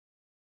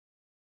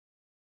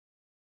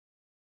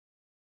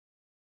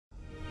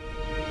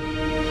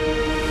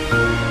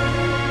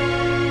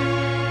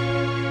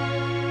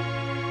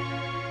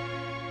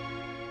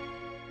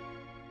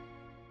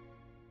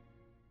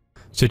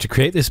So to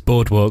create this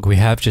boardwalk, we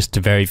have just a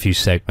very few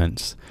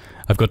segments.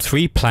 I've got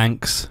 3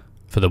 planks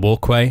for the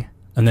walkway,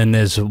 and then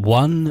there's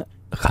one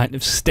kind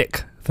of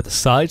stick for the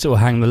sides that will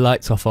hang the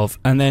lights off of,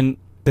 and then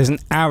there's an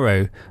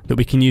arrow that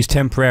we can use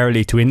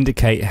temporarily to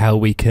indicate how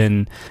we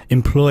can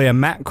employ a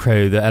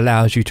macro that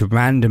allows you to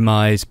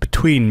randomize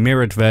between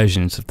mirrored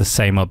versions of the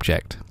same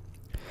object.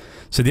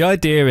 So the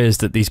idea is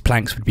that these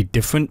planks would be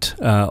different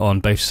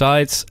on both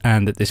sides,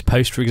 and that this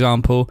post, for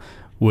example,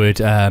 would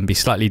be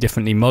slightly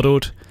differently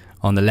modeled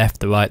on the left,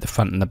 the right, the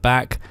front and the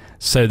back,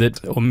 so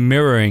that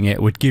mirroring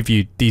it would give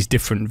you these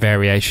different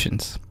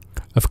variations.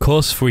 Of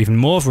course, for even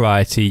more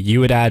variety, you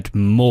would add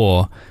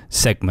more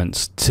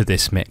segments to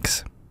this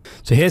mix.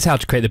 So here's how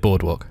to create the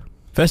boardwalk.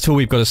 First of all,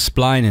 we've got a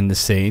spline in the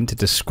scene to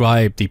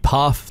describe the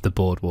path of the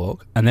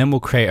boardwalk, and then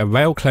we'll create a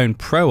RailClone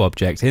Pro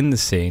object in the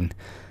scene,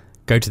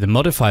 go to the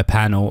Modify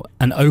panel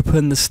and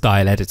open the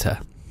Style Editor.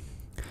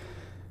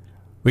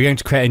 We're going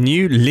to create a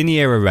new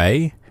linear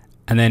array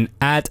and then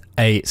add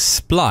a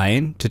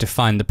spline to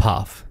define the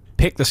path.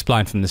 Pick the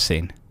spline from the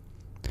scene.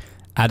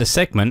 Add a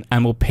segment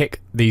and we'll pick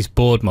these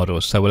board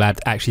models. So we'll add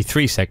actually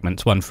 3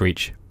 segments, 1 for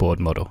each board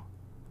model.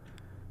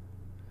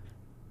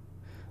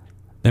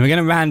 Then we're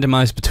going to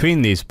randomize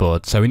between these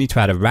boards. So we need to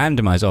add a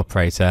randomize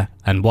operator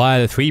and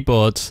wire the 3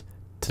 boards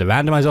to the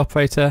randomize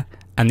operator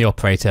and the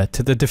operator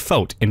to the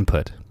default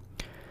input.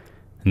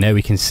 And there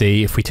we can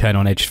see if we turn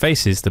on edge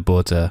faces, the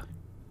boards are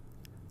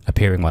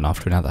appearing one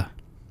after another.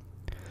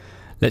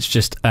 Let's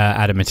just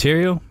add a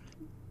material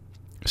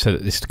so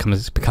that this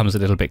becomes a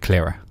little bit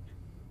clearer.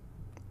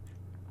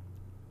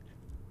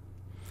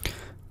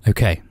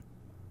 Okay.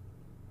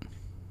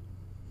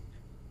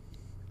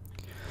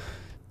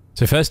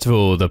 So first of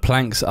all, the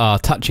planks are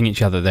touching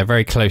each other. They're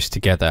very close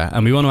together,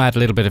 and we want to add a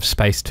little bit of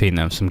space between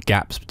them, some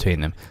gaps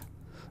between them.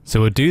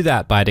 So we'll do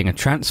that by adding a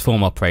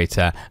transform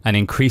operator and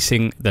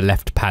increasing the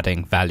left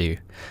padding value.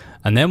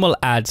 And then we'll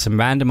add some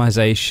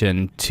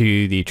randomization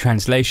to the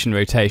translation,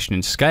 rotation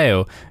and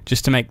scale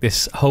just to make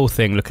this whole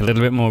thing look a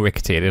little bit more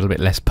rickety, a little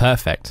bit less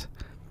perfect.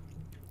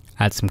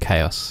 Add some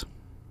chaos.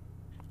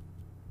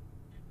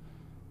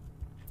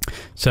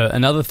 So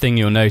another thing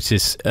you'll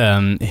notice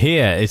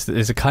here is that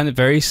there's a kind of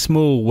very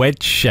small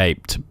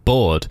wedge-shaped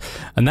board,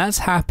 and that's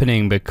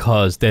happening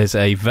because there's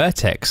a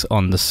vertex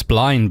on the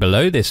spline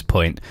below this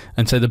point,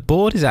 and so the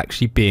board is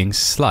actually being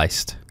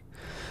sliced.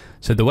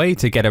 So the way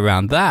to get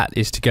around that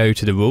is to go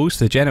to the rules,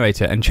 the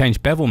generator, and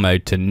change bevel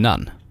mode to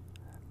none.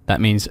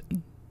 That means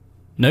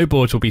no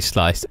boards will be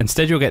sliced.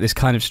 Instead you'll get this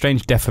kind of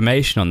strange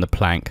deformation on the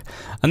plank,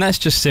 and that's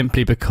just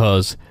simply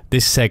because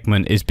this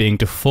segment is being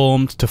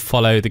deformed to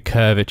follow the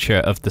curvature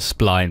of the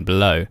spline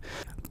below.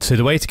 So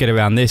the way to get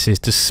around this is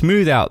to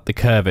smooth out the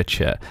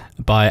curvature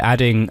by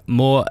adding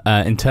more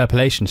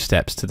interpolation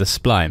steps to the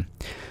spline.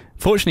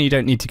 Fortunately, you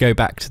don't need to go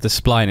back to the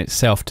spline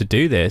itself to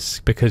do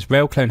this because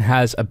RailClone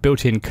has a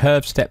built-in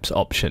curve steps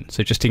option.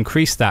 So just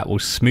increase that will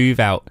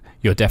smooth out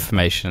your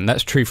deformation, and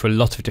that's true for a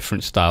lot of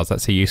different styles.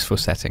 That's a useful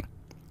setting.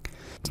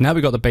 So now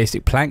we've got the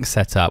basic plank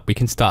set up, we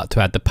can start to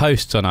add the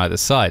posts on either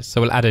side.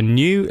 So we'll add a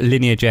new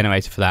linear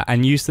generator for that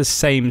and use the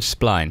same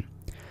spline.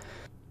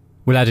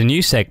 We'll add a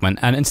new segment,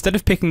 and instead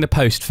of picking the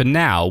post for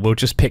now, we'll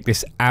just pick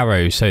this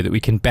arrow so that we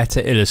can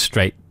better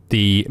illustrate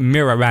the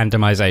mirror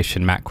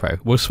randomization macro.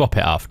 We'll swap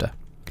it after.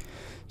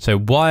 So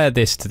wire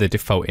this to the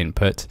default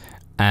input,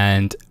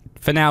 and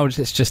for now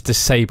let's just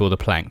disable the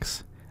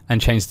planks and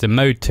change the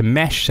mode to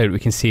mesh so that we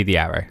can see the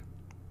arrow.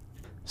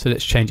 So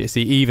let's change it to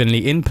the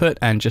evenly input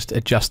and just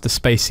adjust the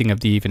spacing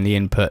of the evenly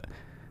input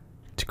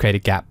to create a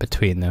gap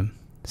between them,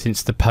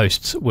 since the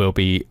posts will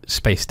be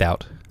spaced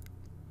out.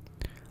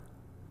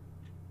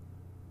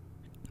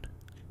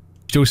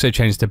 You should also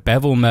change the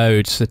bevel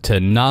mode to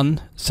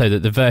none so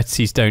that the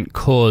vertices don't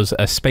cause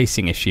a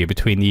spacing issue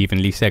between the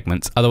evenly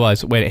segments.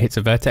 Otherwise, when it hits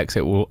a vertex,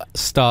 it will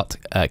start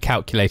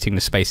calculating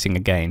the spacing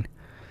again.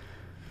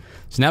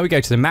 So now we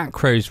go to the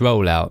macros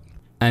rollout.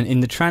 And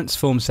in the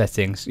transform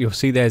settings, you'll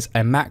see there's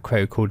a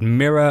macro called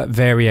mirror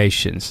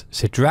variations.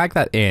 So drag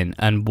that in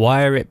and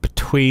wire it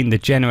between the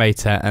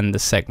generator and the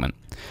segment.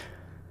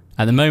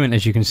 At the moment,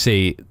 as you can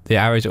see, the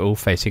arrows are all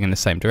facing in the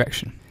same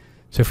direction.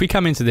 So if we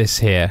come into this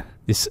here,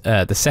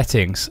 the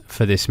settings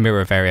for this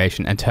mirror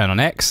variation and turn on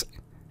X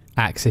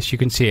axis, you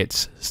can see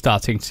it's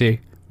starting to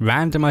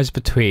randomize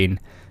between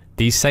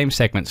these same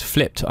segments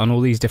flipped on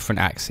all these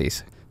different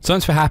axes. So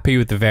once we're happy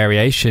with the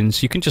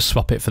variations, you can just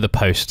swap it for the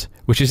post,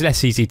 which is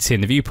less easy to see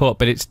in the viewport,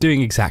 but it's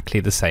doing exactly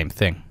the same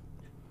thing.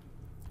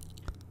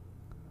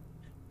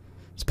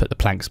 Let's put the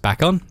planks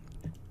back on.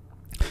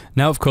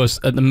 Now, of course,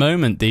 at the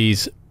moment,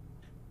 these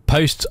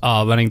posts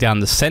are running down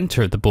the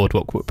center of the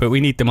boardwalk, but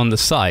we need them on the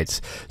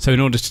sides. So in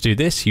order to do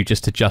this, you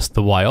just adjust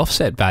the Y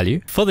offset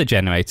value for the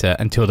generator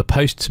until the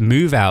posts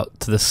move out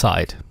to the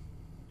side.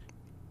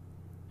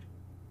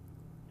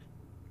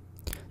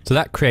 So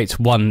that creates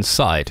one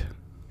side.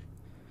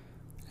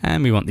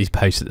 And we want these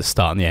posts at the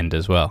start and the end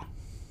as well.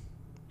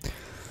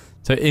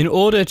 So in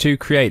order to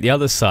create the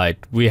other side,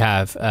 we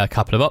have a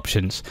couple of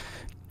options.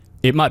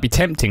 It might be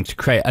tempting to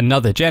create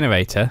another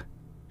generator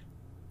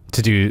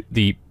to do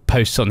the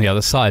posts on the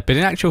other side. But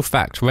in actual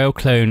fact,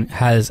 RailClone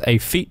has a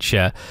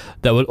feature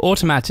that will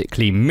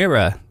automatically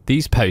mirror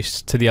these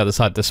posts to the other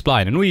side of the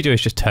spline, and all you do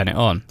is just turn it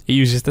on. It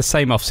uses the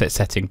same offset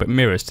setting but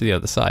mirrors to the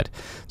other side.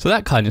 So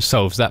that kind of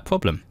solves that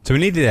problem. So we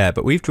need it there,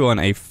 but we've drawn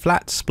a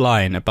flat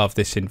spline above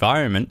this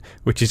environment,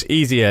 which is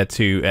easier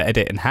to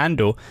edit and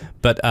handle,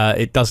 but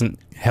it doesn't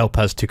help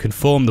us to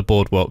conform the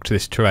boardwalk to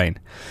this terrain.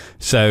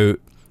 So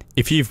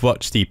if you've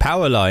watched the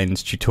power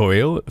lines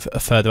tutorial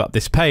further up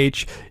this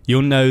page,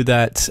 you'll know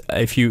that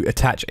if you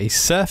attach a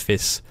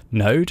surface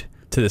node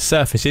to the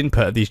surface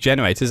input of these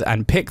generators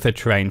and pick the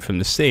terrain from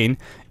the scene,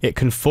 it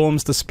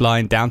conforms the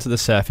spline down to the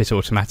surface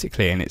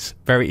automatically, and it's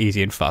very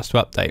easy and fast to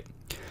update.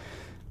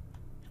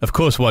 Of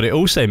course, what it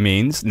also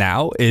means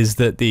now is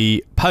that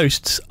the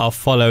posts are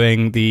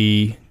following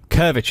the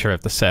curvature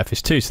of the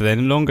surface too, so they're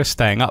no longer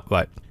staying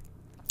upright.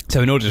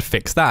 So in order to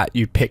fix that,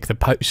 you pick the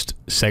post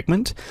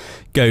segment,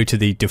 go to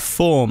the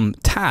deform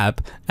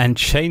tab and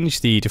change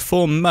the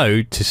deform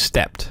mode to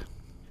stepped.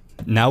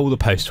 Now all the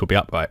posts will be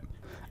upright.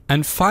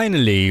 And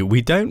finally,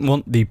 we don't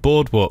want the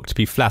boardwalk to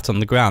be flat on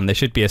the ground. There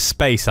should be a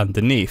space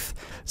underneath.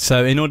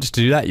 So in order to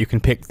do that, you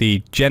can pick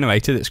the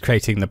generator that's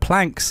creating the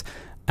planks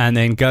and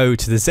then go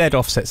to the Z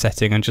offset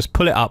setting and just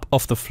pull it up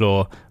off the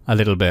floor a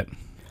little bit.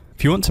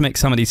 If you want to make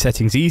some of these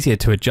settings easier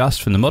to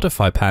adjust from the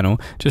modify panel,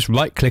 just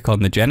right click on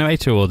the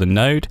generator or the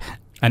node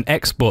and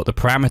export the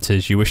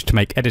parameters you wish to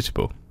make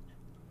editable.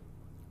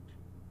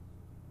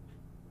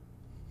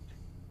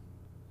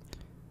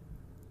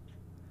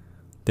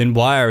 Then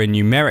wire a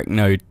numeric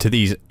node to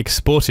these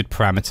exported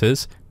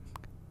parameters.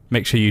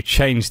 Make sure you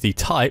change the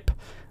type,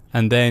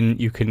 and then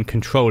you can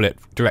control it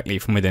directly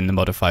from within the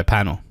modify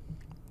panel.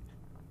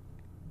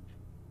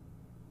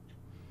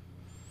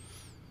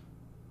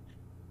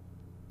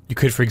 You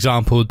could, for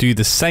example, do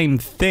the same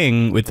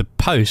thing with the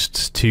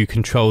posts to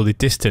control the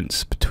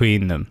distance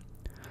between them.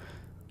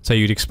 So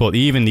you'd export the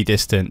evenly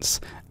distance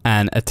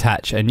and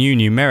attach a new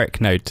numeric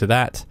node to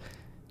that,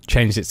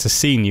 change it to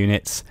scene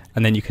units,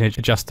 and then you can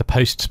adjust the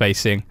post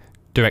spacing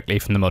directly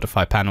from the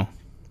modify panel.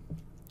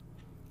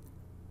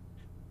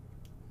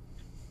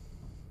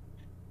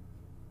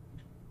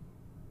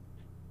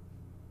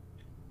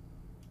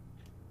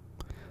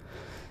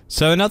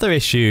 So another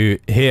issue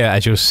here,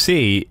 as you'll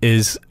see,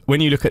 is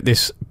when you look at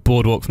this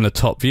boardwalk from the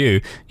top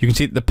view, you can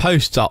see that the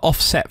posts are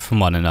offset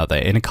from one another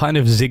in a kind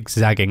of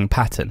zigzagging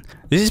pattern.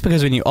 This is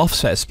because when you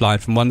offset a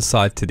spline from one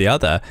side to the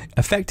other,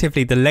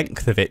 effectively the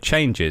length of it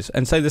changes,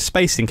 and so the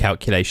spacing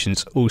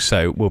calculations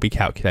also will be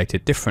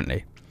calculated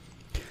differently.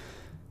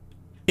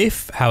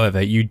 If,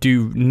 however, you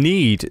do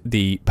need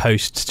the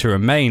posts to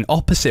remain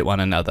opposite one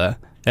another,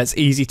 that's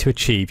easy to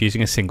achieve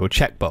using a single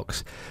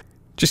checkbox.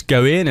 Just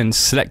go in and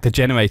select the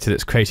generator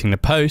that's creating the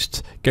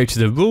post, go to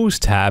the Rules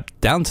tab,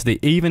 down to the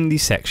Evenly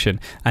section,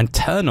 and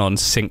turn on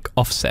Sync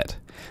Offset.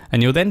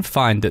 And you'll then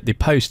find that the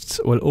posts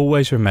will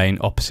always remain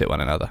opposite one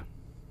another.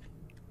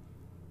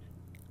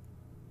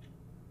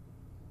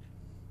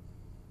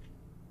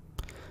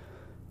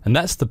 And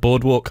that's the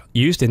boardwalk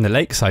used in the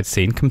lakeside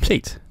scene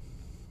complete.